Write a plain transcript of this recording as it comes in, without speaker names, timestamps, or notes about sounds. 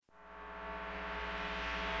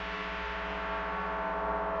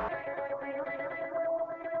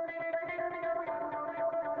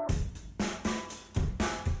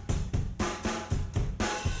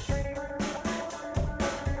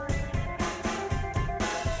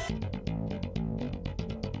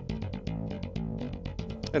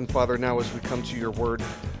And Father, now as we come to your word,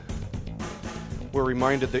 we're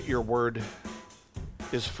reminded that your word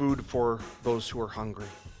is food for those who are hungry.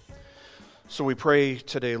 So we pray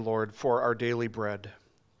today, Lord, for our daily bread.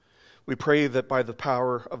 We pray that by the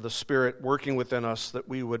power of the Spirit working within us, that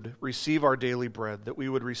we would receive our daily bread, that we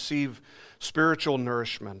would receive spiritual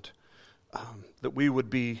nourishment, that we would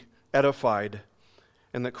be edified,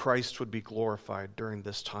 and that Christ would be glorified during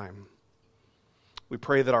this time. We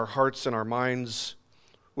pray that our hearts and our minds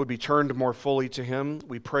would be turned more fully to Him.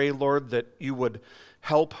 We pray, Lord, that you would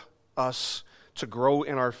help us to grow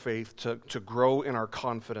in our faith, to grow in our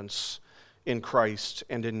confidence in Christ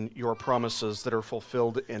and in your promises that are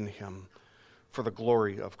fulfilled in Him for the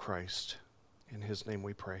glory of Christ. In His name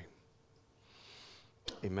we pray.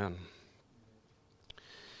 Amen.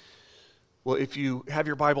 Well, if you have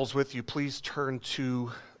your Bibles with you, please turn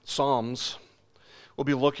to Psalms. We'll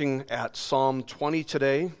be looking at Psalm 20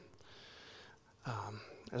 today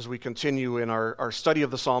as we continue in our study of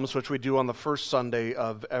the Psalms, which we do on the first Sunday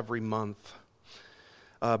of every month.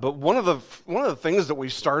 But one of the things that we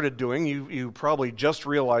started doing, you probably just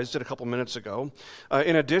realized it a couple minutes ago,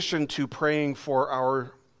 in addition to praying for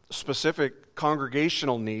our specific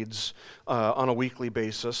congregational needs on a weekly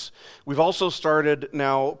basis, we've also started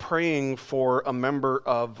now praying for a member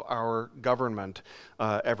of our government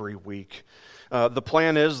every week. The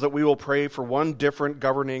plan is that we will pray for one different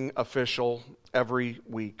governing official every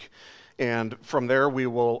week. And from there,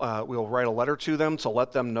 we'll write a letter to them to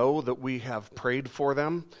let them know that we have prayed for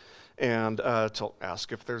them and to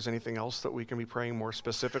ask if there's anything else that we can be praying more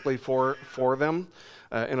specifically for them.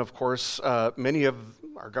 And of course, many of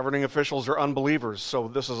our governing officials are unbelievers, so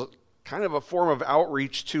this is kind of a form of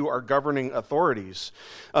outreach to our governing authorities.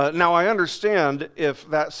 Now, I understand if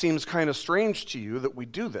that seems kind of strange to you that we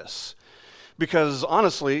do this. Because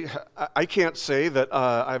honestly, I can't say that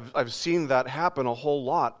I've seen that happen a whole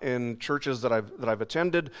lot in churches that I've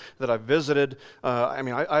attended, that I've visited.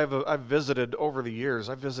 I've visited over the years.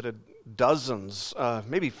 I've visited dozens,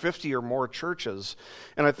 maybe 50 or more churches,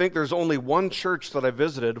 and I think there's only one church that I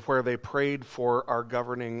visited where they prayed for our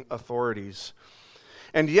governing authorities.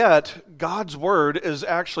 And yet, God's word is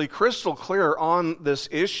actually crystal clear on this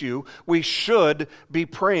issue. We should be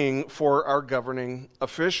praying for our governing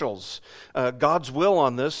officials. God's will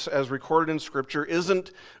on this, as recorded in Scripture,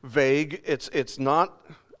 isn't vague. It's not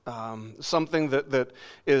something that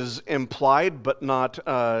is implied but not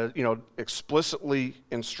explicitly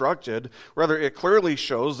instructed. Rather, it clearly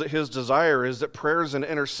shows that His desire is that prayers and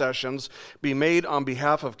intercessions be made on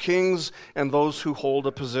behalf of kings and those who hold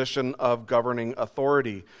a position of governing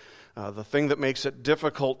authority. The thing that makes it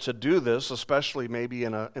difficult to do this, especially maybe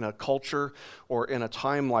in a culture or in a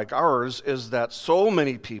time like ours, is that so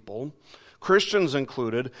many people, Christians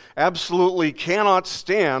included, absolutely cannot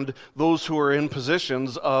stand those who are in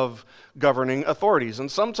positions of governing authorities. And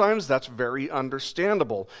sometimes that's very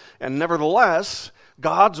understandable. And nevertheless,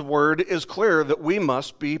 God's word is clear that we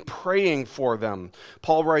must be praying for them.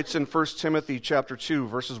 Paul writes in 1 Timothy chapter 2,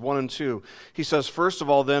 verses 1 and 2. He says, "First of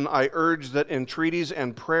all, then, I urge that entreaties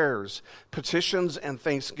and prayers, petitions and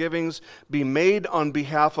thanksgivings be made on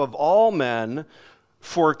behalf of all men,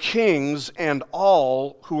 for kings and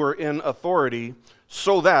all who are in authority,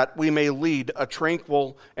 so that we may lead a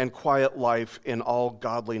tranquil and quiet life in all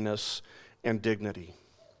godliness and dignity."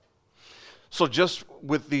 So just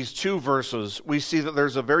with these two verses, we see that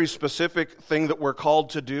there's a very specific thing that we're called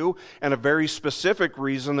to do and a very specific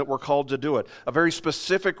reason that we're called to do it. A very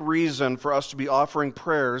specific reason for us to be offering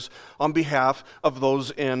prayers on behalf of those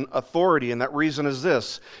in authority. And that reason is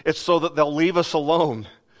this: it's so that they'll leave us alone.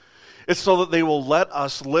 It's so that they will let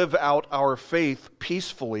us live out our faith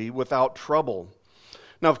peacefully without trouble.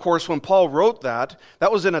 Now, of course, when Paul wrote that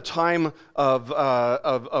was in a time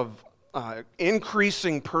of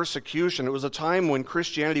increasing persecution. It was a time when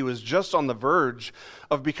Christianity was just on the verge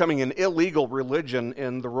of becoming an illegal religion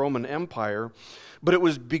in the Roman Empire. But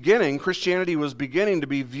Christianity was beginning to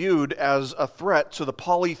be viewed as a threat to the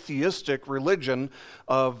polytheistic religion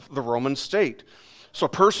of the Roman state. So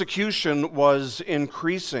persecution was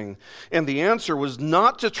increasing, and the answer was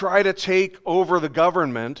not to try to take over the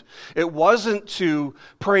government. It wasn't to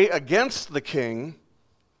pray against the king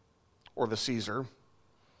or the Caesar.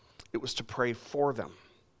 It was to pray for them.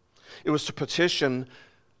 It was to petition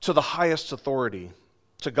to the highest authority,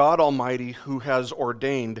 to God Almighty, who has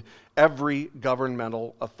ordained every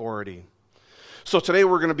governmental authority. So today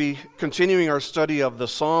we're going to be continuing our study of the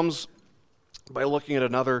Psalms by looking at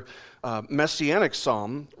another messianic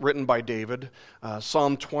psalm written by David,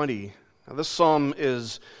 Psalm 20. Now, this psalm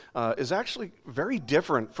is actually very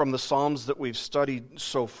different from the psalms that we've studied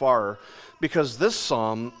so far, because this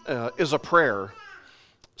psalm is a prayer.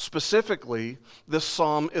 specifically, this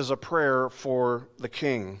psalm is a prayer for the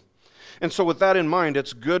king. And so with that in mind,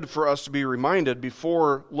 it's good for us to be reminded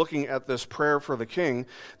before looking at this prayer for the king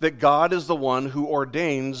that God is the one who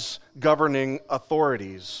ordains governing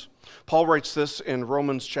authorities. Paul writes this in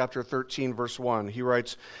Romans chapter 13, verse 1. He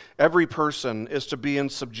writes, "Every person is to be in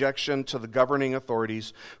subjection to the governing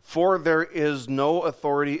authorities, for there is no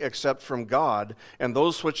authority except from God, and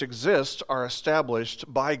those which exist are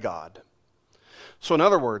established by God." So in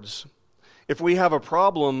other words, if we have a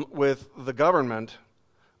problem with the government,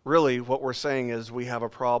 really what we're saying is we have a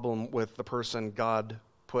problem with the person God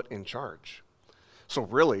put in charge. So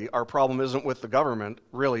really, our problem isn't with the government.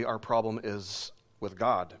 Really, our problem is with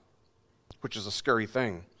God, which is a scary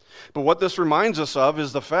thing. But what this reminds us of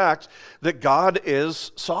is the fact that God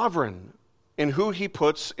is sovereign in who he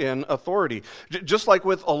puts in authority. Just like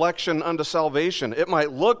with election unto salvation, it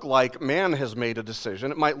might look like man has made a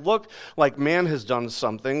decision. It might look like man has done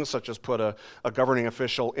something, such as put a governing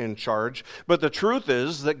official in charge. But the truth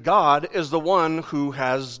is that God is the one who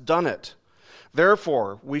has done it.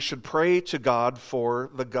 Therefore, we should pray to God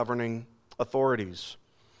for the governing authorities.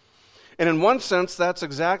 And in one sense, that's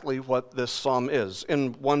exactly what this psalm is,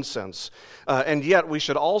 in one sense. And yet, we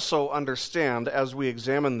should also understand, as we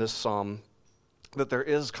examine this psalm, that there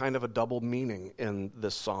is kind of a double meaning in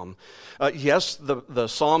this psalm. Yes, the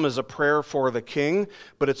psalm is a prayer for the king,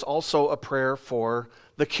 but it's also a prayer for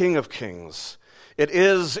the King of Kings. It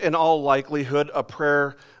is, in all likelihood, a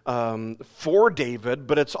prayer for David,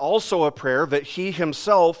 but it's also a prayer that he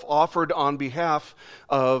himself offered on behalf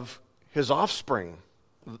of his offspring,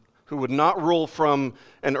 who would not rule from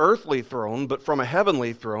an earthly throne, but from a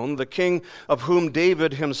heavenly throne, the king of whom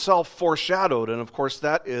David himself foreshadowed. And of course,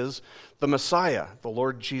 that is the Messiah, the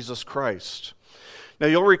Lord Jesus Christ. Now,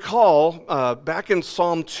 you'll recall back in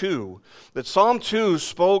Psalm 2, that Psalm 2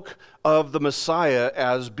 spoke of the Messiah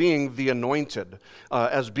as being the anointed,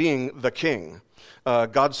 as being the king.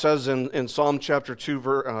 God says in Psalm chapter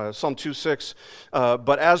 2, Psalm 2:6,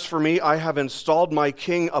 "But as for me, I have installed my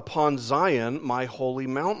king upon Zion, my holy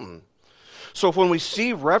mountain." So when we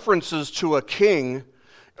see references to a king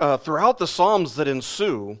throughout the Psalms that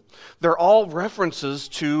ensue, they're all references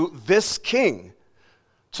to this king,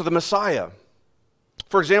 to the Messiah.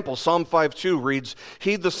 For example, Psalm 5:2 reads,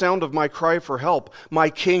 "Heed the sound of my cry for help, my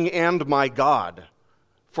King and my God,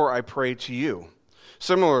 for I pray to you."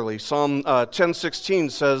 Similarly, Psalm 10:16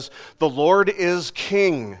 says, "The Lord is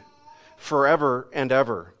King forever and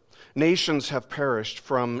ever. Nations have perished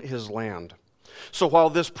from his land." So while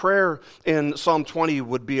this prayer in Psalm 20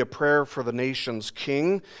 would be a prayer for the nation's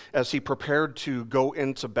king as he prepared to go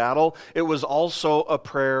into battle, it was also a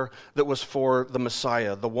prayer that was for the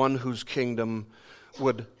Messiah, the one whose kingdom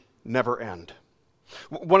would never end.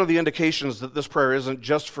 One of the indications that this prayer isn't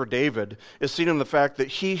just for David is seen in the fact that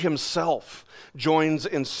he himself joins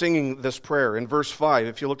in singing this prayer. In verse 5,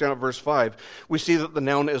 if you look down at verse 5, we see that the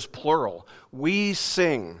noun is plural. We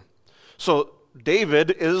sing. So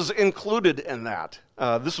David is included in that.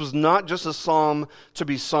 This was not just a psalm to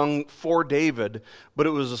be sung for David, but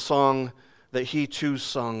it was a song that he too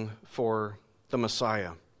sung for the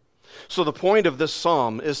Messiah. So the point of this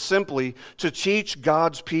psalm is simply to teach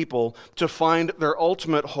God's people to find their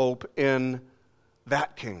ultimate hope in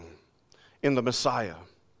that king, in the Messiah,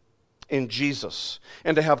 in Jesus,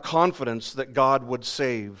 and to have confidence that God would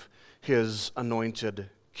save his anointed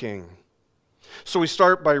king. So we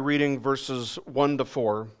start by reading verses 1 to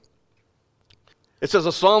 4. It says,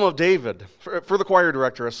 "A psalm of David," for the choir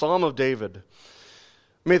director, a psalm of David.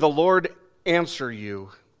 "May the Lord answer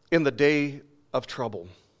you in the day of trouble.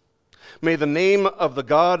 May the name of the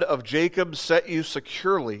God of Jacob set you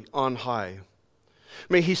securely on high.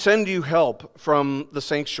 May he send you help from the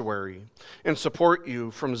sanctuary and support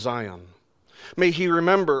you from Zion. May he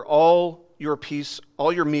remember all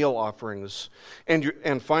your meal offerings,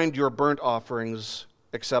 and find your burnt offerings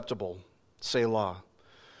acceptable. Selah.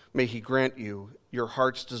 May he grant you your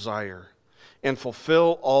heart's desire and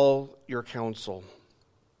fulfill all your counsel."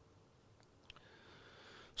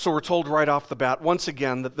 So we're told right off the bat, once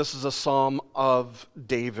again, that this is a psalm of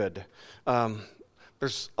David.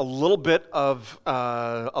 There's a little bit of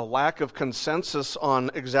a lack of consensus on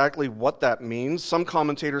exactly what that means. Some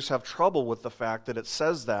commentators have trouble with the fact that it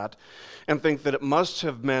says that and think that it must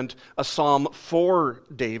have meant a psalm for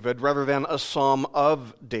David rather than a psalm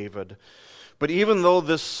of David. But even though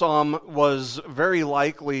this psalm was very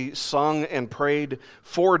likely sung and prayed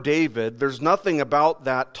for David, there's nothing about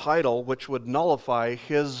that title which would nullify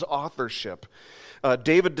his authorship.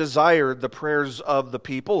 David desired the prayers of the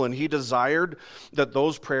people, and he desired that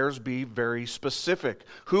those prayers be very specific.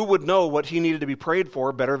 Who would know what he needed to be prayed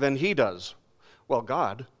for better than he does? Well,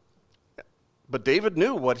 God. But David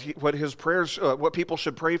knew what his prayers, what people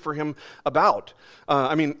should pray for him about.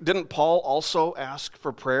 Didn't Paul also ask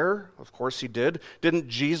for prayer? Of course he did. Didn't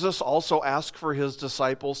Jesus also ask for his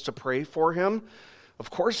disciples to pray for him? Of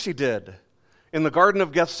course he did. In the Garden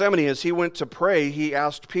of Gethsemane, as he went to pray, he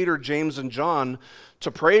asked Peter, James, and John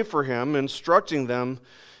to pray for him, instructing them,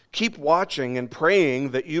 "Keep watching and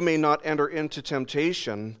praying that you may not enter into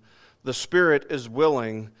temptation. The spirit is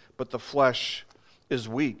willing, but the flesh is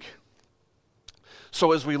weak."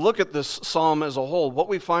 So as we look at this psalm as a whole, what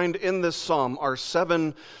we find in this psalm are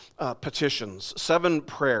 7 petitions, 7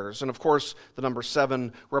 prayers. And of course, the number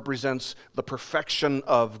 7 represents the perfection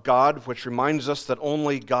of God, which reminds us that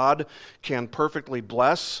only God can perfectly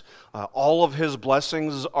bless. All of his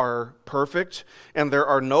blessings are perfect, and there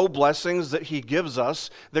are no blessings that he gives us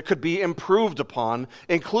that could be improved upon,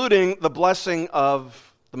 including the blessing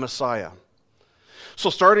of the Messiah. So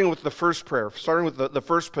starting with the first prayer, starting with the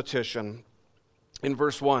first petition, in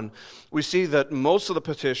verse 1, we see that most of the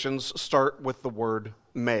petitions start with the word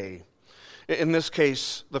may. In this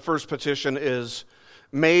case, the first petition is,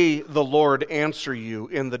 "May the Lord answer you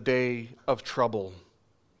in the day of trouble."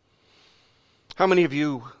 How many of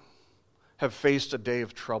you have faced a day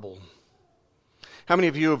of trouble? How many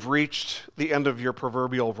of you have reached the end of your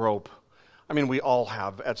proverbial rope? We all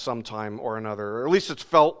have at some time or another, or at least it's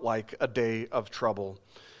felt like a day of trouble.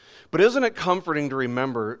 But isn't it comforting to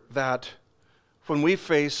remember that when we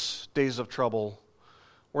face days of trouble,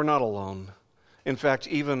 we're not alone? In fact,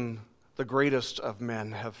 even the greatest of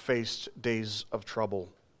men have faced days of trouble.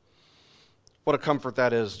 What a comfort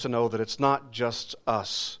that is to know that it's not just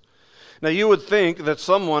us. Now, you would think that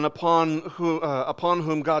someone upon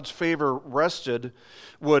whom God's favor rested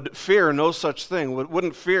would fear no such thing,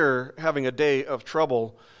 wouldn't fear having a day of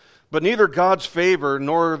trouble. But neither God's favor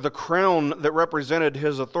nor the crown that represented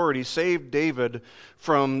his authority saved David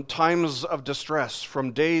from times of distress,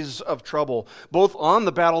 from days of trouble, both on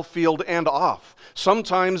the battlefield and off,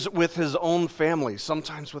 sometimes with his own family,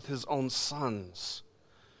 sometimes with his own sons.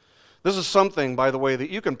 This is something, by the way, that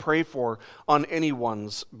you can pray for on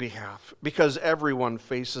anyone's behalf, because everyone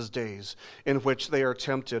faces days in which they are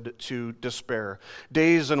tempted to despair,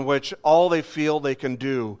 days in which all they feel they can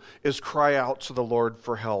do is cry out to the Lord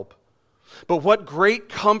for help. But what great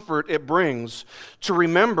comfort it brings to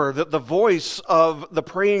remember that the voice of the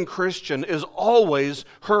praying Christian is always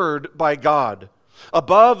heard by God,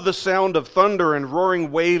 above the sound of thunder and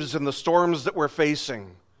roaring waves and the storms that we're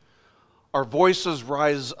facing. Our voices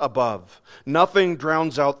rise above. Nothing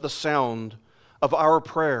drowns out the sound of our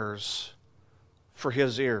prayers for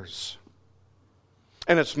his ears.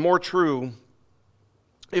 And it's more true,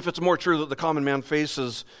 if it's more true that the common man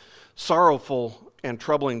faces sorrowful and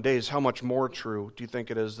troubling days, how much more true do you think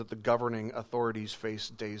it is that the governing authorities face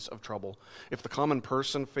days of trouble? If the common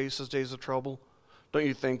person faces days of trouble, don't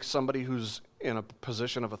you think somebody who's in a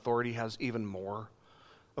position of authority has even more?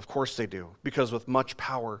 Of course they do, because with much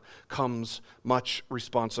power comes much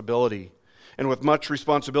responsibility. And with much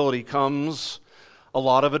responsibility comes a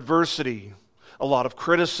lot of adversity, a lot of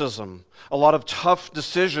criticism, a lot of tough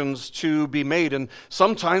decisions to be made. And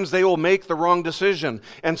sometimes they will make the wrong decision,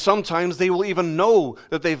 and sometimes they will even know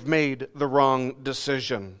that they've made the wrong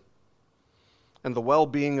decision. And the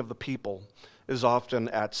well-being of the people is often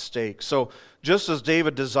at stake. So just as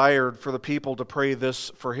David desired for the people to pray this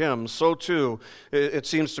for him, so too, it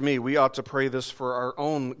seems to me, we ought to pray this for our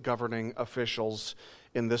own governing officials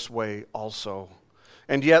in this way also.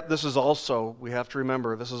 And yet this is also, we have to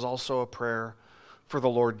remember, this is also a prayer for the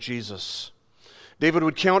Lord Jesus. David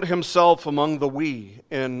would count himself among the we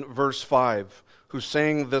in verse 5, who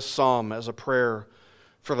sang this psalm as a prayer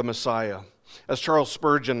for the Messiah. As Charles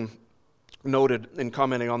Spurgeon noted in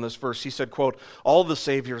commenting on this verse, he said, quote, "All the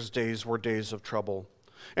Savior's days were days of trouble,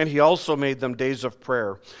 and he also made them days of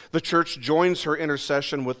prayer. The church joins her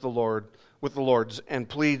intercession with the Lord's, and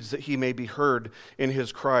pleads that he may be heard in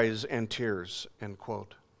his cries and tears," end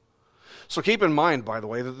quote. So keep in mind, by the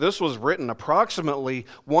way, that this was written approximately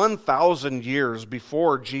 1,000 years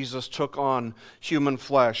before Jesus took on human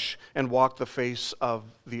flesh and walked the face of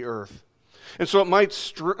the earth. And so it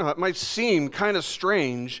might seem kind of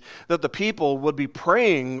strange that the people would be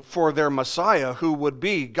praying for their Messiah, who would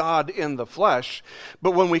be God in the flesh.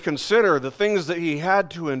 But when we consider the things that he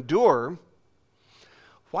had to endure,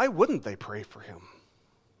 why wouldn't they pray for him?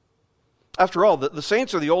 After all, the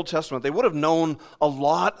saints of the Old Testament, they would have known a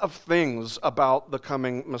lot of things about the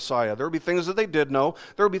coming Messiah. There would be things that they did know.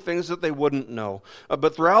 There would be things that they wouldn't know.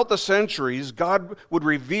 But throughout the centuries, God would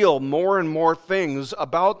reveal more and more things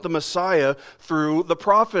about the Messiah through the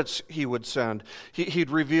prophets he would send. He'd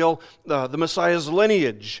reveal the Messiah's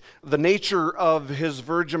lineage, the nature of his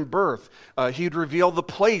virgin birth. He'd reveal the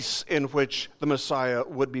place in which the Messiah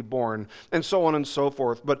would be born, and so on and so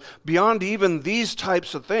forth. But beyond even these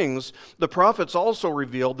types of things, the prophets also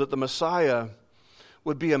revealed that the Messiah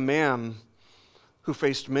would be a man who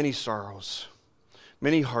faced many sorrows,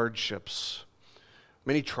 many hardships,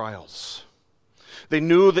 many trials. They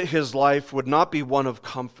knew that his life would not be one of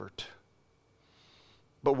comfort,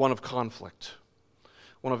 but one of conflict,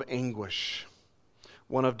 one of anguish,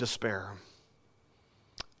 one of despair,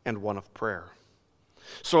 and one of prayer.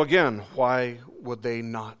 So again, why would they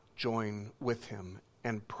not join with him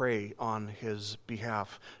and pray on his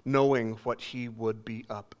behalf, knowing what he would be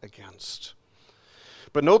up against?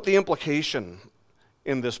 But note the implication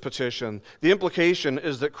in this petition. The implication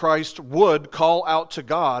is that Christ would call out to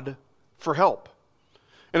God for help.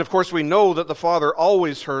 And of course, we know that the Father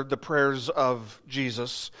always heard the prayers of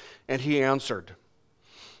Jesus, and he answered.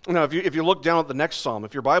 Now, if you look down at the next psalm,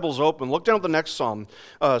 if your Bible's open, look down at the next psalm,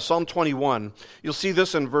 Psalm 21. You'll see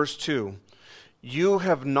this in verse 2. You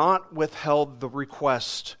have not withheld the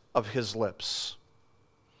request of his lips.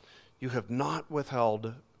 You have not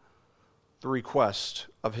withheld the request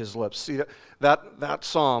of his lips. See, that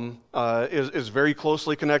psalm is very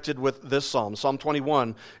closely connected with this psalm. Psalm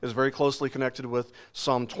 21 is very closely connected with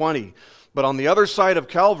Psalm 20. But on the other side of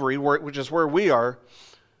Calvary, which is where we are,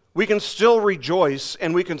 we can still rejoice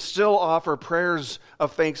and we can still offer prayers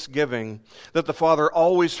of thanksgiving that the Father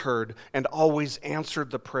always heard and always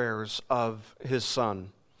answered the prayers of his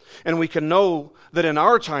Son. And we can know that in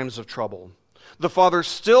our times of trouble, the Father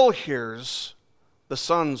still hears the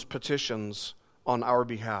Son's petitions on our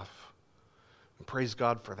behalf. And praise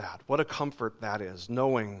God for that. What a comfort that is,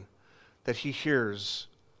 knowing that he hears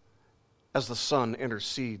as the Son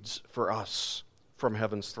intercedes for us from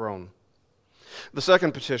heaven's throne. The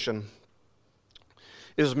second petition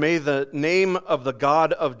is, may the name of the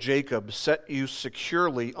God of Jacob set you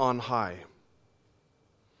securely on high.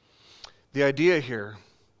 The idea here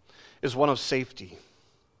is one of safety.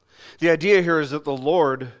 The idea here is that the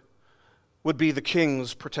Lord would be the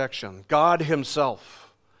king's protection. God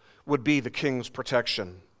himself would be the king's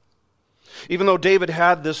protection. Even though David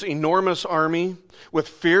had this enormous army with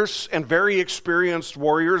fierce and very experienced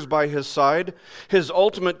warriors by his side, his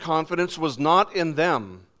ultimate confidence was not in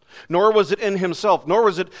them, nor was it in himself, nor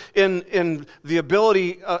was it in the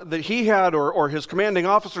ability that he had or his commanding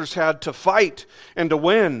officers had to fight and to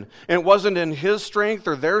win. And it wasn't in his strength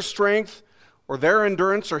or their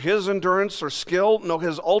endurance or his endurance or skill. No,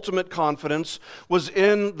 his ultimate confidence was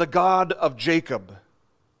in the God of Jacob.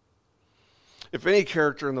 If any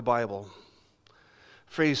character in the Bible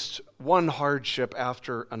faced one hardship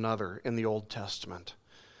after another in the Old Testament,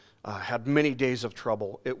 had many days of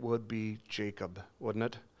trouble, it would be Jacob, wouldn't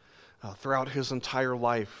it? Throughout his entire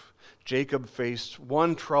life, Jacob faced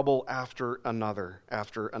one trouble after another.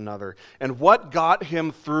 And what got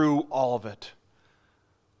him through all of it?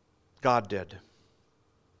 God did.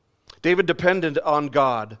 David depended on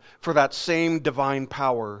God for that same divine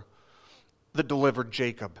power that delivered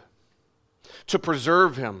Jacob, to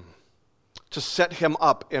preserve him, to set him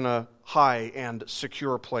up in a high and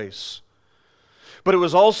secure place. But it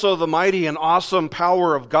was also the mighty and awesome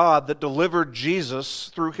power of God that delivered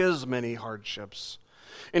Jesus through his many hardships.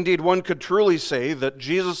 Indeed, one could truly say that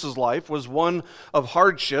Jesus' life was one of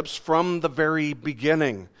hardships from the very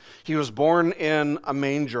beginning. He was born in a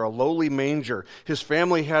manger, a lowly manger. His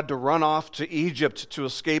family had to run off to Egypt to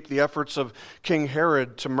escape the efforts of King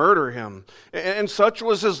Herod to murder him. And such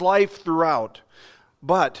was his life throughout.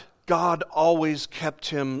 But God always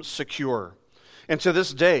kept him secure. And to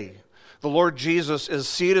this day, the Lord Jesus is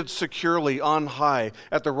seated securely on high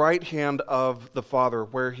at the right hand of the Father,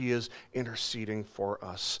 where he is interceding for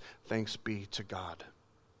us. Thanks be to God.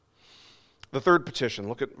 The third petition,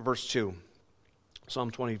 look at verse 2.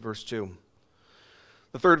 Psalm 20, verse 2.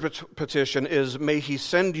 The third petition is, may he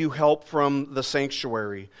send you help from the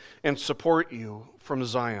sanctuary and support you from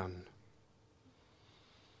Zion.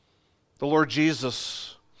 The Lord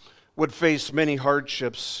Jesus would face many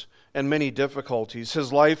hardships and many difficulties.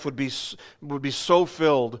 His life would be so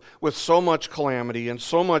filled with so much calamity and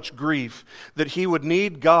so much grief that he would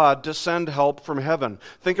need God to send help from heaven.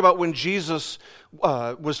 Think about when Jesus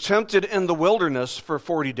was tempted in the wilderness for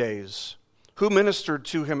 40 days. Who ministered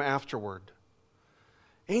to him afterward?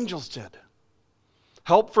 Angels did.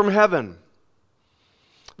 Help from heaven.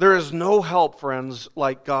 There is no help, friends,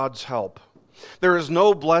 like God's help. There is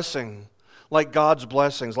no blessing like God's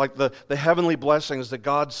blessings, like the heavenly blessings that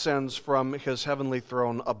God sends from his heavenly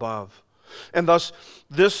throne above. And thus,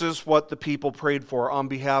 this is what the people prayed for on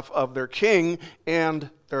behalf of their king and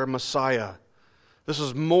their Messiah. This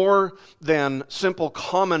is more than simple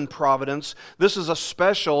common providence. This is a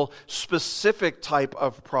special, specific type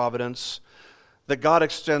of providence that God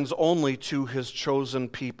extends only to his chosen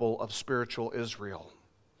people of spiritual Israel.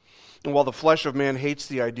 And while the flesh of man hates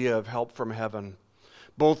the idea of help from heaven,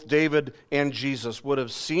 both David and Jesus would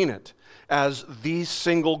have seen it as the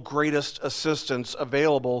single greatest assistance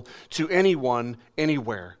available to anyone,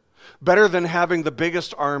 anywhere. Better than having the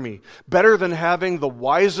biggest army, better than having the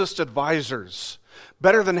wisest advisors,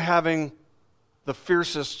 better than having the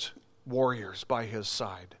fiercest warriors by his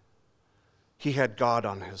side. He had God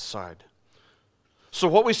on his side. So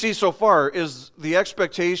what we see so far is the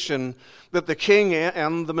expectation that the king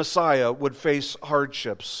and the Messiah would face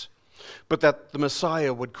hardships, but that the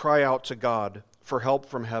Messiah would cry out to God for help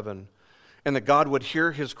from heaven, and that God would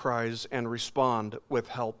hear his cries and respond with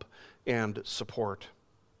help and support.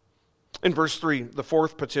 In verse 3, the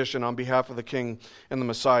fourth petition on behalf of the king and the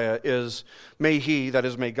Messiah is, may he, that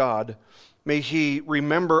is, may God, may he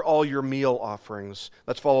remember all your meal offerings.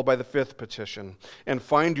 That's followed by the fifth petition, and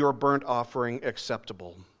find your burnt offering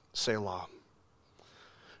acceptable. Selah.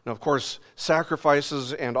 Now, of course,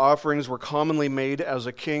 sacrifices and offerings were commonly made as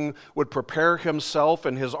a king would prepare himself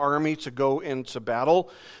and his army to go into battle.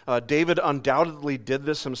 David undoubtedly did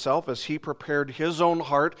this himself as he prepared his own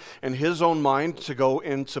heart and his own mind to go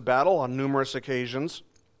into battle on numerous occasions.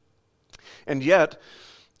 And yet,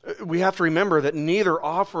 we have to remember that neither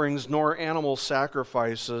offerings nor animal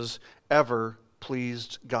sacrifices ever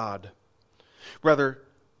pleased God. Rather,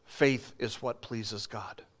 faith is what pleases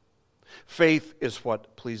God. Faith is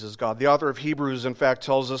what pleases God. The author of Hebrews, in fact,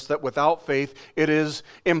 tells us that without faith, it is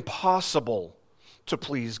impossible to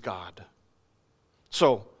please God.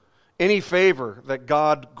 So, any favor that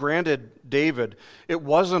God granted David, it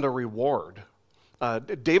wasn't a reward.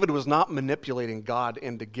 David was not manipulating God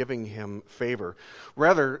into giving him favor.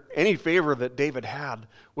 Rather, any favor that David had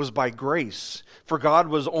was by grace, for God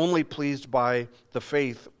was only pleased by the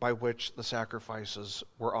faith by which the sacrifices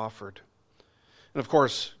were offered. And of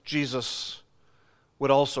course, Jesus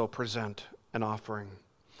would also present an offering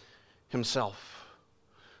himself,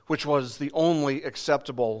 which was the only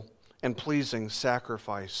acceptable and pleasing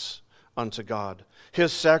sacrifice unto God.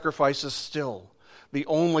 His sacrifice is still the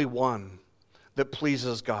only one that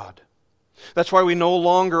pleases God. That's why we no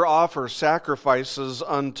longer offer sacrifices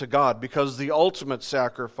unto God, because the ultimate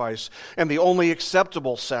sacrifice and the only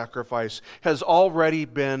acceptable sacrifice has already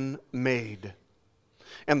been made.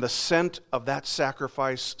 And the scent of that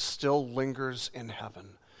sacrifice still lingers in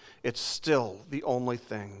heaven. It's still the only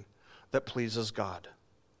thing that pleases God.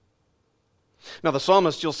 Now the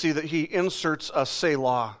psalmist, you'll see that he inserts a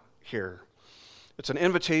Selah here. It's an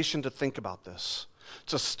invitation to think about this,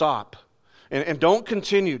 to stop. And don't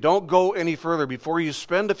continue, don't go any further before you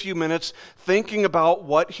spend a few minutes thinking about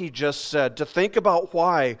what he just said, to think about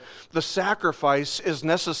why the sacrifice is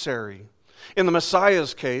necessary. In the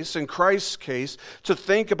Messiah's case, in Christ's case, to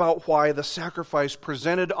think about why the sacrifice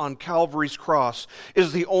presented on Calvary's cross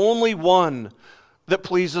is the only one that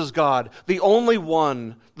pleases God, the only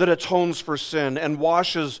one that atones for sin and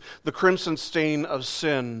washes the crimson stain of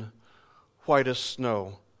sin white as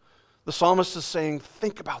snow. The psalmist is saying,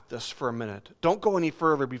 think about this for a minute. Don't go any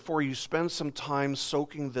further before you spend some time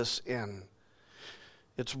soaking this in.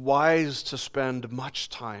 It's wise to spend much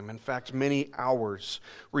time, in fact, many hours,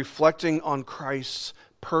 reflecting on Christ's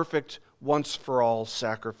perfect, once-for-all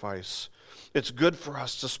sacrifice. It's good for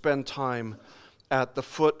us to spend time at the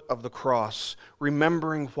foot of the cross,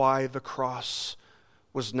 remembering why the cross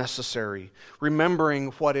was necessary, remembering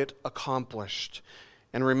what it accomplished,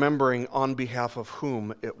 and remembering on behalf of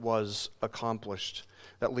whom it was accomplished.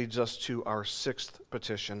 That leads us to our sixth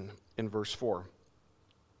petition in verse 4.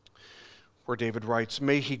 Where David writes,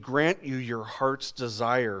 may he grant you your heart's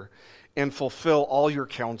desire and fulfill all your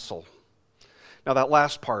counsel. Now that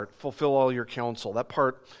last part, fulfill all your counsel, that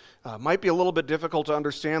part might be a little bit difficult to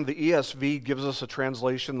understand. The ESV gives us a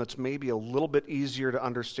translation that's maybe a little bit easier to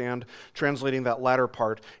understand, translating that latter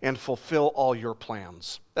part, and fulfill all your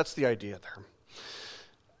plans. That's the idea there.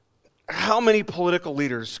 How many political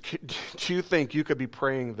leaders do you think you could be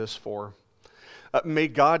praying this for? May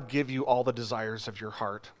God give you all the desires of your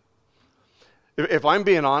heart. If I'm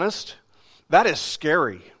being honest, that is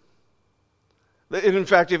scary. In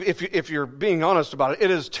fact, if you're being honest about it,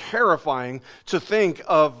 it is terrifying to think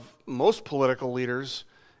of most political leaders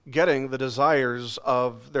getting the desires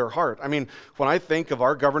of their heart. I mean, when I think of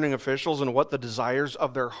our governing officials and what the desires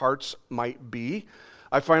of their hearts might be,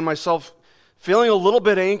 I find myself feeling a little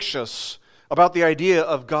bit anxious about the idea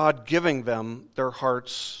of God giving them their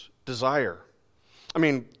heart's desire. I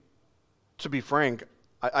mean, to be frank,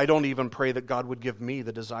 I don't even pray that God would give me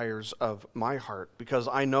the desires of my heart, because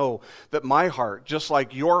I know that my heart, just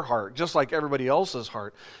like your heart, just like everybody else's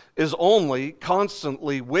heart, is only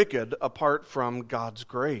constantly wicked apart from God's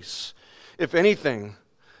grace. If anything,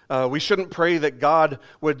 we shouldn't pray that God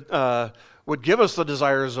would give us the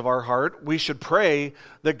desires of our heart. We should pray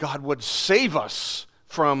that God would save us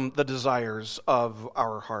from the desires of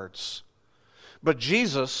our hearts. But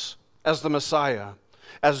Jesus, as the Messiah,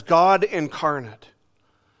 as God incarnate,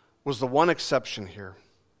 was the one exception here.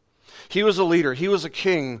 He was a leader. He was a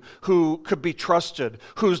king who could be trusted,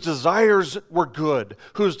 whose desires were good,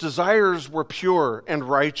 whose desires were pure and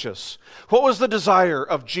righteous. What was the desire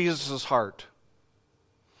of Jesus' heart?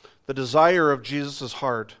 The desire of Jesus'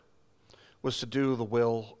 heart was to do the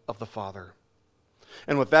will of the Father.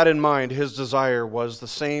 And with that in mind, his desire was the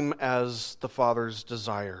same as the Father's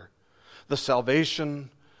desire: the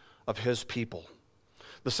salvation of his people,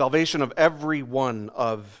 the salvation of every one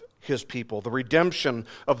of his people, the redemption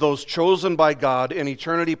of those chosen by God in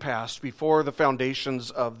eternity past before the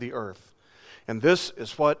foundations of the earth. And this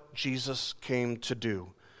is what Jesus came to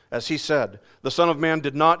do. As he said, the Son of Man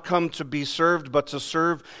did not come to be served, but to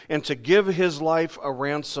serve and to give his life a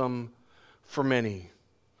ransom for many.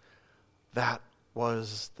 That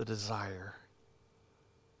was the desire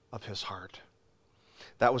of his heart.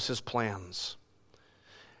 That was his plans.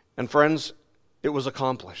 And friends, it was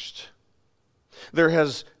accomplished. There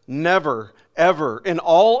has never, ever, in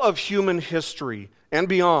all of human history and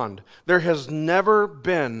beyond, there has never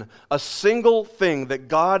been a single thing that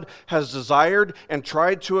God has desired and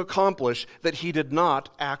tried to accomplish that he did not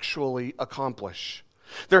actually accomplish.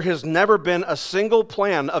 There has never been a single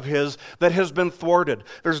plan of his that has been thwarted.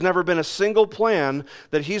 There's never been a single plan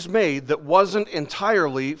that he's made that wasn't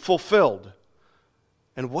entirely fulfilled.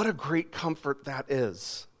 And what a great comfort that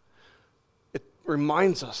is. It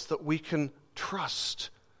reminds us that we can trust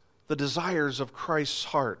the desires of Christ's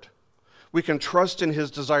heart. We can trust in his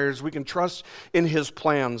desires. We can trust in his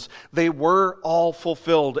plans. They were all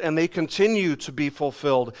fulfilled, and they continue to be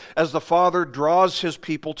fulfilled as the Father draws his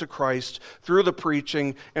people to Christ through the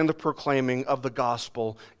preaching and the proclaiming of the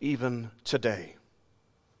gospel even today.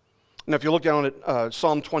 Now, if you look down at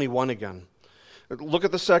Psalm 21 again, look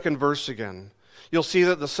at the second verse again. You'll see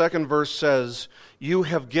that the second verse says, "You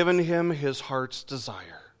have given him his heart's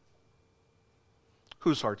desire."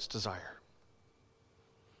 Whose heart's desire?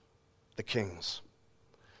 The king's.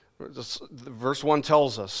 Verse 1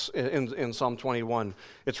 tells us in Psalm 21,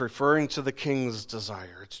 it's referring to the king's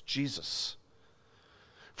desire. It's Jesus.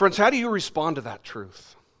 Friends, how do you respond to that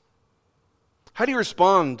truth? How do you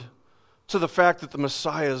respond to the fact that the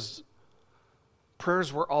Messiah's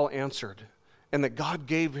prayers were all answered and that God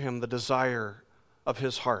gave him the desire of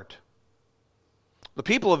his heart? The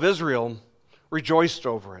people of Israel rejoiced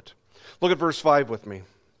over it. Look at verse 5 with me.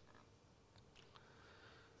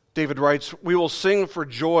 David writes, "We will sing for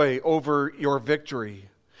joy over your victory,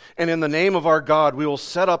 and in the name of our God we will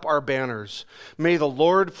set up our banners. May the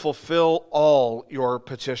Lord fulfill all your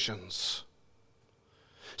petitions."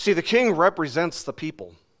 See, the king represents the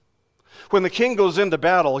people. When the king goes into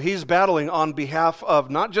battle, he's battling on behalf of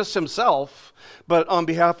not just himself, but on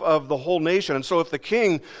behalf of the whole nation. And so if the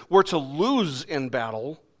king were to lose in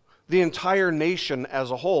battle, the entire nation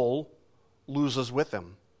as a whole loses with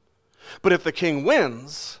him. But if the king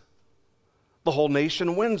wins, the whole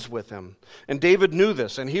nation wins with him. And David knew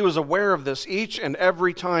this, and he was aware of this each and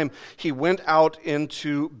every time he went out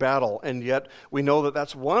into battle. And yet we know that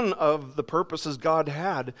that's one of the purposes God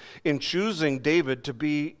had in choosing David to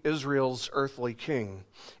be Israel's earthly king.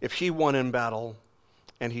 If he won in battle,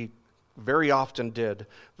 and he very often did,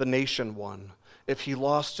 the nation won. If he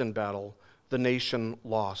lost in battle, the nation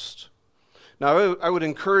lost. Now, I would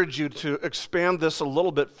encourage you to expand this a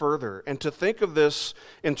little bit further and to think of this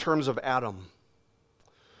in terms of Adam,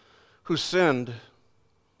 who sinned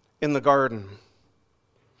in the garden.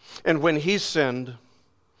 And when he sinned,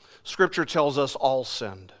 Scripture tells us all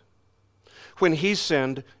sinned. When he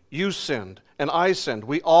sinned, you sinned, and I sinned.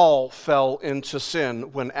 We all fell into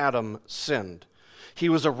sin when Adam sinned. He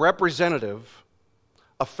was a representative,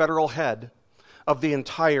 a federal head of the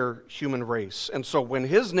entire human race. And so when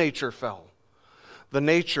his nature fell, the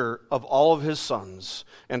nature of all of his sons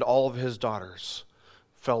and all of his daughters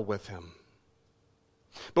fell with him.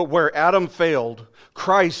 But where Adam failed,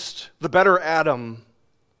 Christ, the better Adam,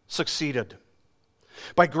 succeeded.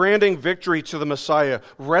 By granting victory to the Messiah,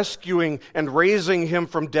 rescuing and raising him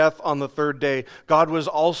from death on the third day, God was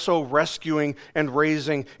also rescuing and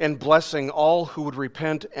raising and blessing all who would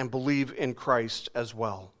repent and believe in Christ as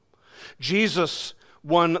well. Jesus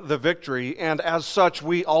won the victory, and as such,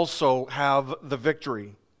 we also have the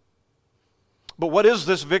victory. But what is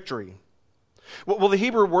this victory? Well, the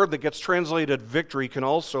Hebrew word that gets translated victory can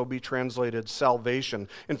also be translated salvation.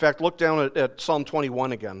 In fact, look down at Psalm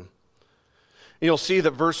 21 again. You'll see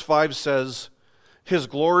that verse 5 says, "His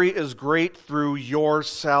glory is great through your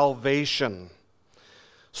salvation.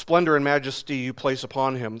 Splendor and majesty you place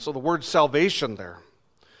upon him." So the word salvation there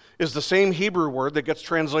is the same Hebrew word that gets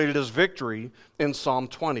translated as victory in Psalm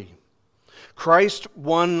 20. Christ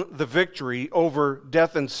won the victory over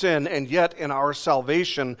death and sin, and yet in our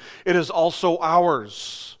salvation, it is also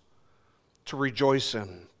ours to rejoice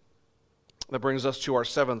in. That brings us to our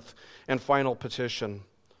seventh and final petition.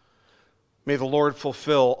 May the Lord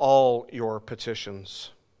fulfill all your petitions.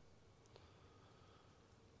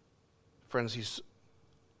 Friends, he's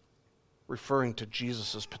referring to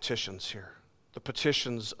Jesus' petitions here, the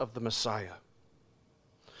petitions of the Messiah.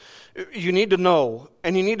 You need to know,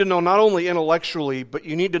 and you need to know not only intellectually, but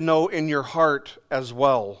you need to know in your heart as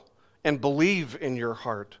well, and believe in your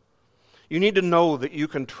heart. You need to know that you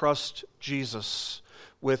can trust Jesus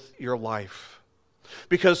with your life.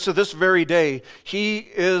 Because to this very day, he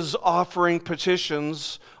is offering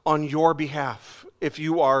petitions on your behalf if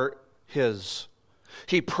you are his.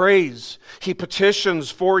 He prays, he petitions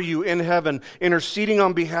for you in heaven, interceding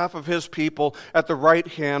on behalf of his people at the right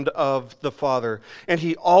hand of the Father. And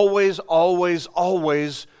he always, always,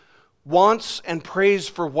 always wants and prays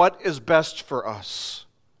for what is best for us.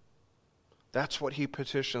 That's what he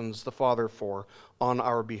petitions the Father for on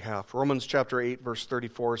our behalf. Romans chapter 8, verse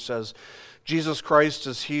 34 says, "Jesus Christ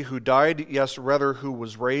is he who died, yes, rather who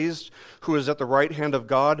was raised, who is at the right hand of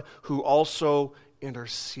God, who also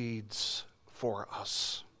intercedes for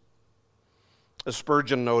us." As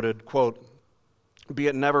Spurgeon noted, quote, "Be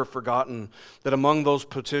it never forgotten that among those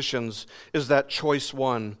petitions is that choice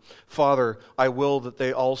one, Father, I will that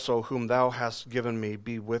they also whom thou hast given me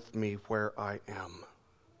be with me where I am."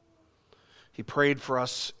 He prayed for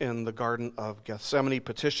us in the Garden of Gethsemane,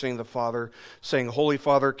 petitioning the Father, saying, "Holy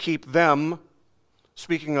Father, keep them,"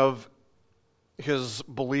 speaking of his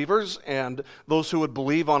believers and those who would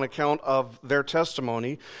believe on account of their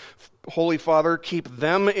testimony. "Holy Father, keep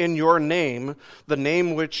them in your name, the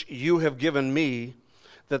name which you have given me,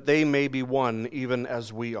 that they may be one, even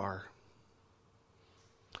as we are."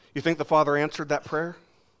 You think the Father answered that prayer?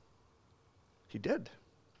 He did.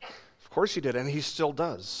 Of course he did, and he still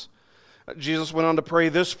does. Jesus went on to pray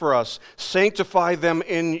this for us: "Sanctify them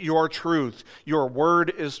in your truth. Your word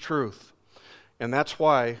is truth." And that's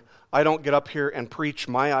why I don't get up here and preach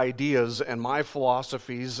my ideas and my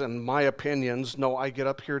philosophies and my opinions. No, I get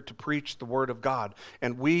up here to preach the Word of God.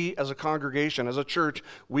 And we, as a congregation, as a church,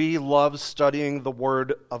 we love studying the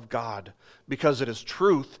Word of God because it is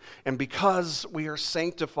truth and because we are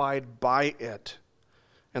sanctified by it.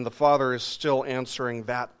 And the Father is still answering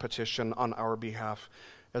that petition on our behalf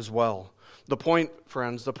as well. The point,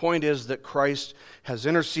 friends, the point is that Christ has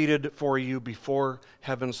interceded for you before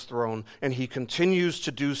heaven's throne, and he continues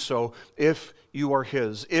to do so if you are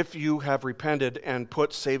his, if you have repented and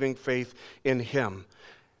put saving faith in him.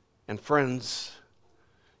 And friends,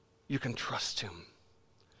 you can trust him.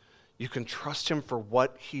 You can trust him for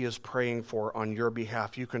what he is praying for on your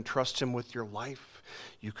behalf. You can trust him with your life.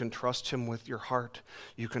 You can trust him with your heart.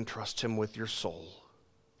 You can trust him with your soul.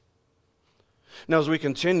 Now, as we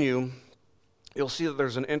continue, you'll see that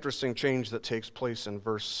there's an interesting change that takes place in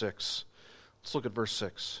verse 6. Let's look at verse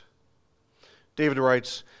 6. David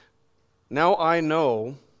writes, "Now I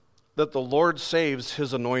know that the Lord saves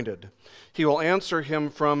his anointed. He will answer him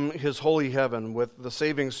from his holy heaven with the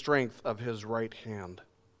saving strength of his right hand."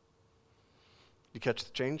 You catch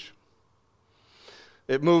the change?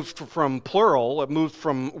 It moved from plural, it moved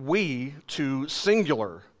from we to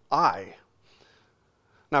singular, I.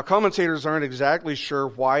 Now, commentators aren't exactly sure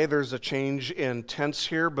why there's a change in tense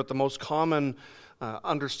here, but the most common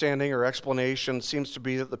understanding or explanation seems to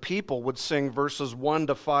be that the people would sing verses 1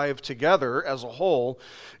 to 5 together as a whole,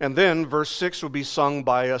 and then verse 6 would be sung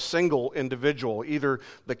by a single individual, either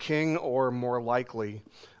the king or, more likely,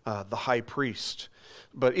 the high priest.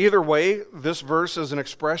 But either way, this verse is an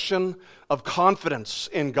expression of confidence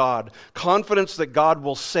in God, confidence that God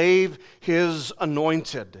will save his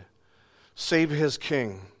anointed, save his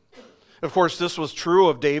king. Of course, this was true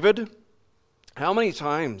of David. How many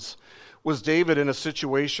times was David in a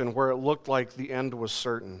situation where it looked like the end was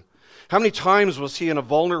certain? How many times was he in a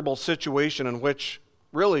vulnerable situation in which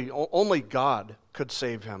Really, only God could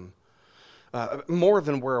save him. More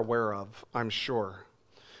than we're aware of, I'm sure.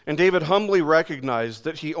 And David humbly recognized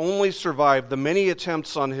that he only survived the many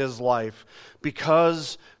attempts on his life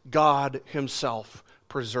because God himself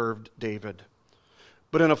preserved David.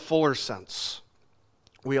 But in a fuller sense,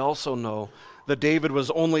 we also know that David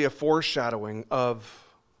was only a foreshadowing of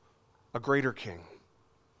a greater king,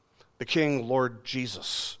 the King, Lord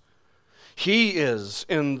Jesus. He is,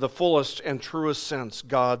 in the fullest and truest sense,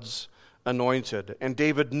 God's anointed. And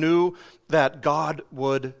David knew that God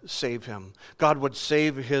would save him. God would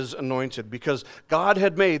save his anointed, because God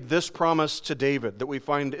had made this promise to David that we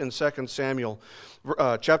find in 2 Samuel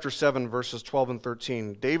chapter 7, verses 12 and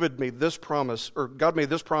 13. God made this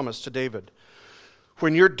promise to David.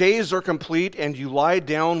 When your days are complete and you lie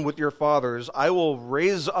down with your fathers, I will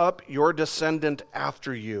raise up your descendant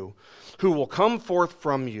after you, who will come forth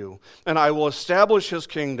from you, and I will establish his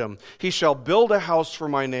kingdom. He shall build a house for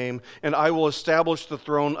my name, and I will establish the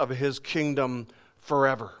throne of his kingdom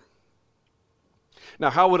forever. Now,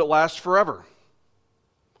 how would it last forever?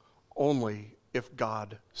 Only if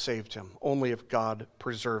God saved him, only if God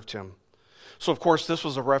preserved him. So, of course, this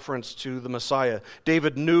was a reference to the Messiah.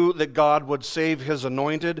 David knew that God would save his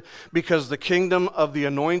anointed because the kingdom of the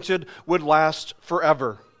anointed would last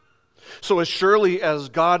forever. So as surely as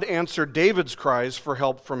God answered David's cries for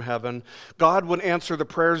help from heaven, God would answer the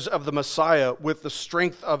prayers of the Messiah with the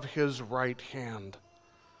strength of his right hand.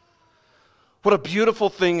 What a beautiful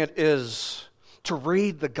thing it is to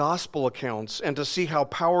read the gospel accounts and to see how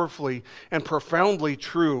powerfully and profoundly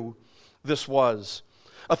true this was.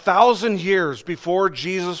 1,000 years before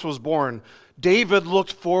Jesus was born, David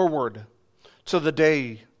looked forward to the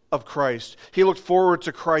day of Christ. He looked forward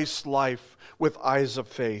to Christ's life with eyes of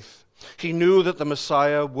faith. He knew that the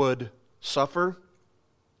Messiah would suffer,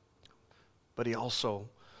 but he also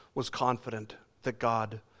was confident that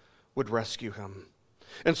God would rescue him.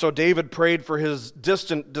 And so David prayed for his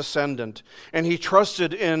distant descendant, and he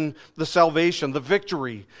trusted in the salvation, the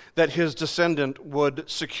victory that his descendant would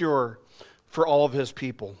secure for all of his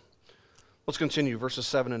people. Let's continue, verses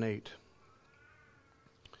 7 and 8.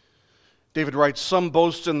 David writes, "Some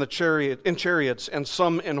boast in chariots, and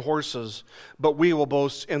some in horses, but we will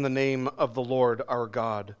boast in the name of the Lord our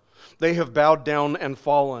God. They have bowed down and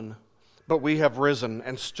fallen, but we have risen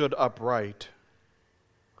and stood upright."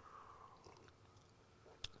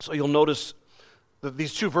 So you'll notice that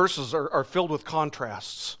these two verses are filled with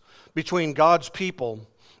contrasts between God's people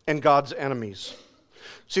and God's enemies.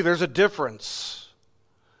 See, there's a difference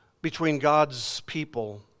between God's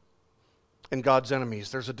people and God's enemies.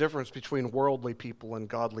 There's a difference between worldly people and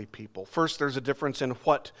godly people. First, there's a difference in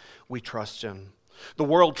what we trust in. The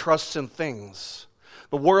world trusts in things.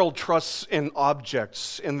 The world trusts in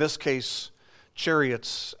objects, in this case,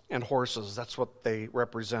 chariots and horses. That's what they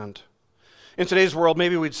represent. In today's world,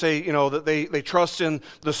 maybe we'd say, that they trust in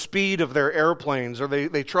the speed of their airplanes, or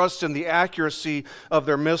they trust in the accuracy of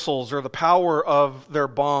their missiles, or the power of their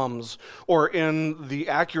bombs, or in the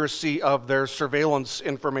accuracy of their surveillance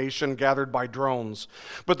information gathered by drones.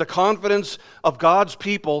 But the confidence of God's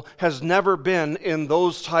people has never been in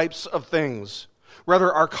those types of things.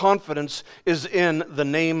 Rather, our confidence is in the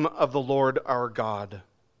name of the Lord our God.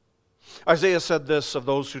 Isaiah said this of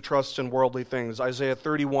those who trust in worldly things, Isaiah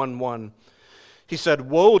 31:1. He said,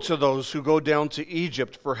 "Woe to those who go down to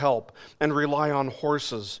Egypt for help and rely on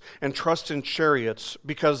horses and trust in chariots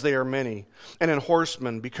because they are many, and in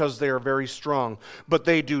horsemen because they are very strong. But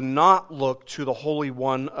they do not look to the Holy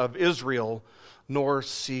One of Israel, nor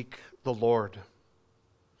seek the Lord."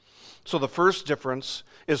 So the first difference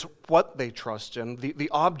is what they trust in, the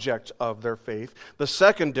object of their faith. The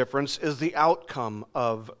second difference is the outcome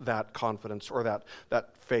of that confidence or that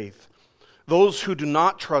faith. Those who do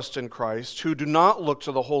not trust in Christ, who do not look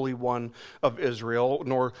to the Holy One of Israel,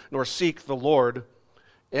 nor seek the Lord,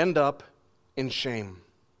 end up in shame.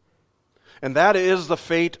 And that is the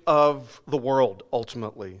fate of the world,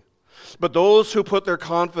 ultimately. But those who put their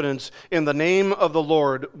confidence in the name of the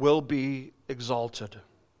Lord will be exalted.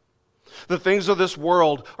 The things of this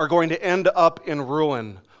world are going to end up in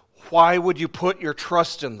ruin. Why would you put your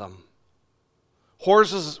trust in them?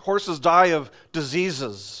 Horses die of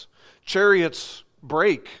diseases. Chariots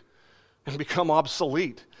break and become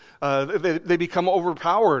obsolete. They become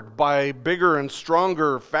overpowered by bigger and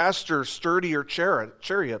stronger, faster, sturdier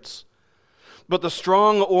chariots. But the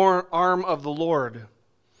strong arm of the Lord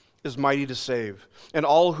is mighty to save, and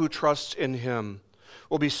all who trust in him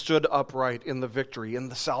will be stood upright in the victory, in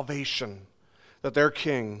the salvation that their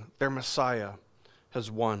King, their Messiah, has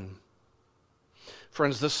won.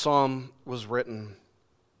 Friends, this psalm was written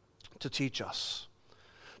to teach us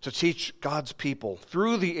to teach God's people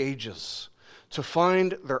through the ages to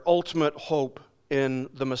find their ultimate hope in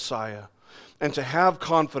the Messiah and to have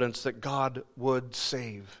confidence that God would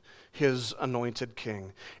save his anointed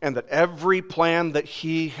king, and that every plan that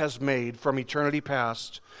he has made from eternity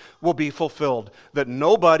past will be fulfilled, that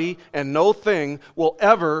nobody and no thing will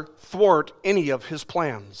ever thwart any of his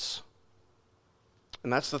plans.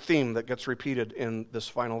 And that's the theme that gets repeated in this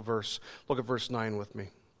final verse. Look at verse 9 with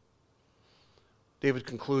me. David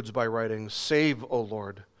concludes by writing, "Save, O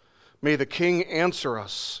Lord. May the King answer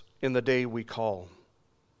us in the day we call."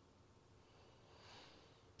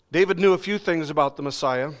 David knew a few things about the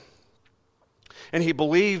Messiah, and he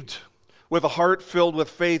believed with a heart filled with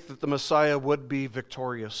faith that the Messiah would be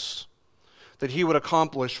victorious, that he would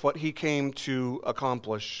accomplish what he came to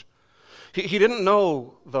accomplish. He didn't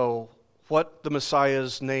know, though, what the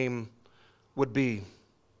Messiah's name would be.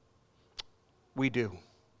 We do.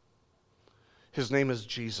 His name is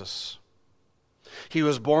Jesus. He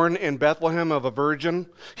was born in Bethlehem of a virgin.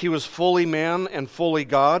 He was fully man and fully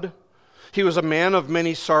God. He was a man of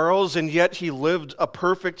many sorrows, and yet he lived a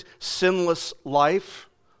perfect, sinless life,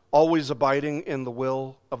 always abiding in the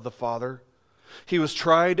will of the Father. He was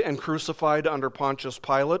tried and crucified under Pontius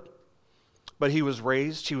Pilate, but he was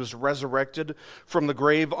raised, he was resurrected from the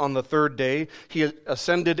grave on the third day. He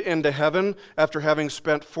ascended into heaven after having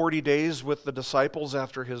spent 40 days with the disciples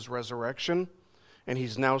after his resurrection. And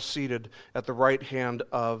he's now seated at the right hand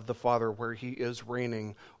of the Father, where he is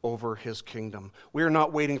reigning over his kingdom. We are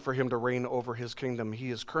not waiting for him to reign over his kingdom.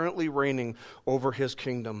 He is currently reigning over his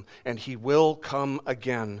kingdom, and he will come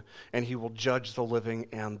again, and he will judge the living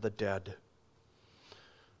and the dead.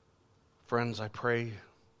 Friends, I pray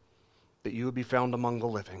that you would be found among the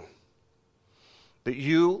living, that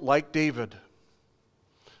you, like David,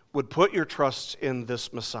 would put your trust in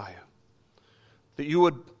this Messiah, that you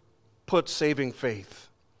would put saving faith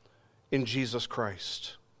in Jesus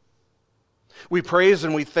Christ. We praise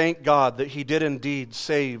and we thank God that he did indeed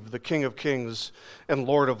save the King of Kings and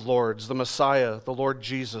Lord of Lords, the Messiah, the Lord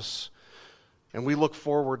Jesus. And we look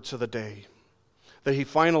forward to the day that he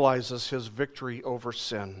finalizes his victory over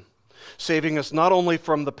sin, saving us not only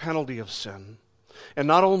from the penalty of sin and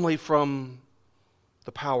not only from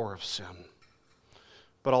the power of sin,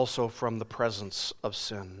 but also from the presence of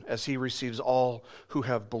sin, as he receives all who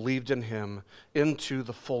have believed in him into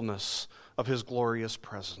the fullness of his glorious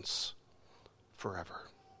presence forever.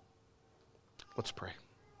 Let's pray.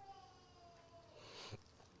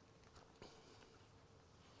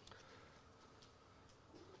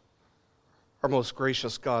 Our most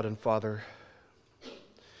gracious God and Father,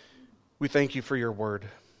 we thank you for your word.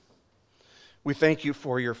 We thank you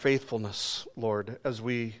for your faithfulness, Lord, as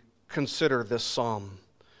we consider this psalm.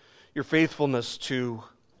 Your faithfulness to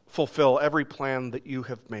fulfill every plan that you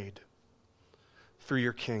have made through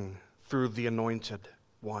your King, through the Anointed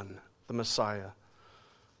One, the Messiah,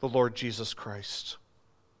 the Lord Jesus Christ.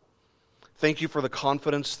 Thank you for the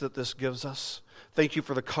confidence that this gives us. Thank you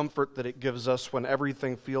for the comfort that it gives us when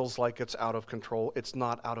everything feels like it's out of control. It's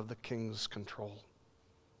not out of the King's control.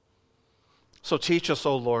 So teach us,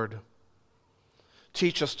 O Lord.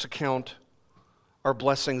 Teach us to count our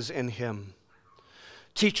blessings in him.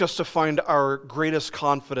 Teach us to find our greatest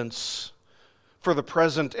confidence for the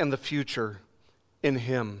present and the future in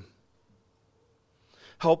him.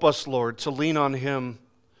 Help us, Lord, to lean on him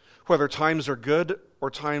whether times are good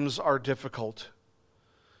or times are difficult,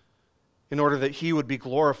 in order that he would be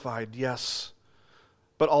glorified, yes,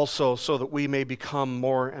 but also so that we may become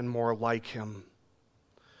more and more like him.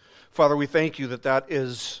 Father, we thank you that that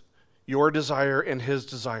is your desire and his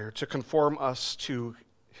desire, to conform us to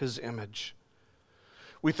his image.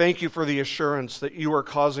 We thank you for the assurance that you are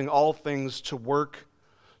causing all things to work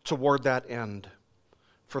toward that end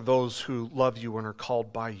for those who love you and are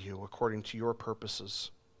called by you according to your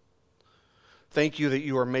purposes. Thank you that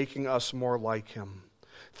you are making us more like him.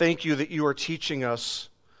 Thank you that you are teaching us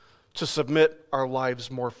to submit our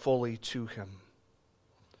lives more fully to him.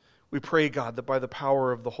 We pray, God, that by the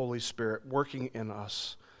power of the Holy Spirit working in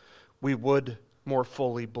us, we would more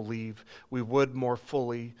fully believe, we would more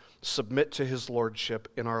fully submit to his lordship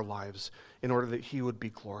in our lives in order that he would be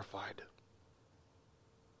glorified.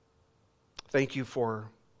 Thank you for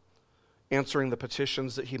answering the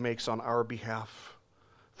petitions that he makes on our behalf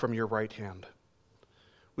from your right hand.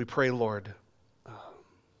 We pray, Lord,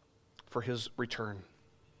 for his return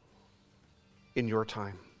in your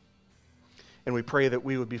time. And we pray that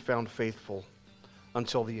we would be found faithful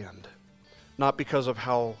until the end, not because of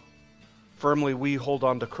how firmly we hold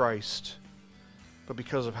on to Christ, but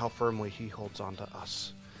because of how firmly he holds on to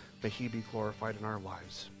us. May he be glorified in our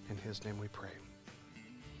lives. In his name we pray.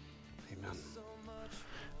 Amen. Amen.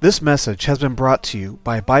 This message has been brought to you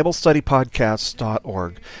by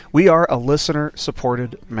BibleStudyPodcasts.org. We are a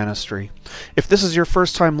listener-supported ministry. If this is your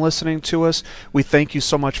first time listening to us, we thank you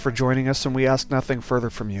so much for joining us, and we ask nothing further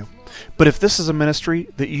from you. But if this is a ministry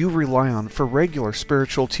that you rely on for regular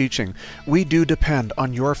spiritual teaching, we do depend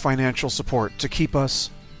on your financial support to keep us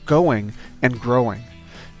going and growing.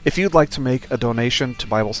 If you'd like to make a donation to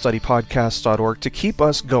BibleStudyPodcasts.org to keep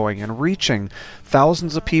us going and reaching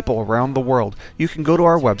thousands of people around the world, you can go to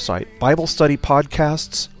our website,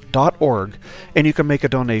 BibleStudyPodcasts.org, and you can make a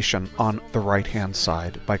donation on the right-hand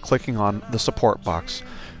side by clicking on the support box.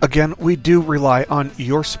 Again, we do rely on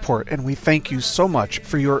your support, and we thank you so much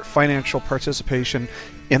for your financial participation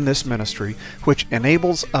in this ministry, which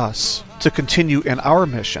enables us to continue in our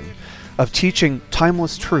mission of teaching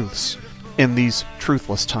timeless truths in these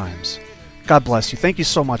truthless times. God bless you. Thank you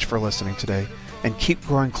so much for listening today, and keep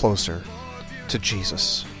growing closer to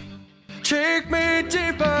Jesus. Take me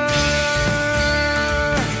deeper.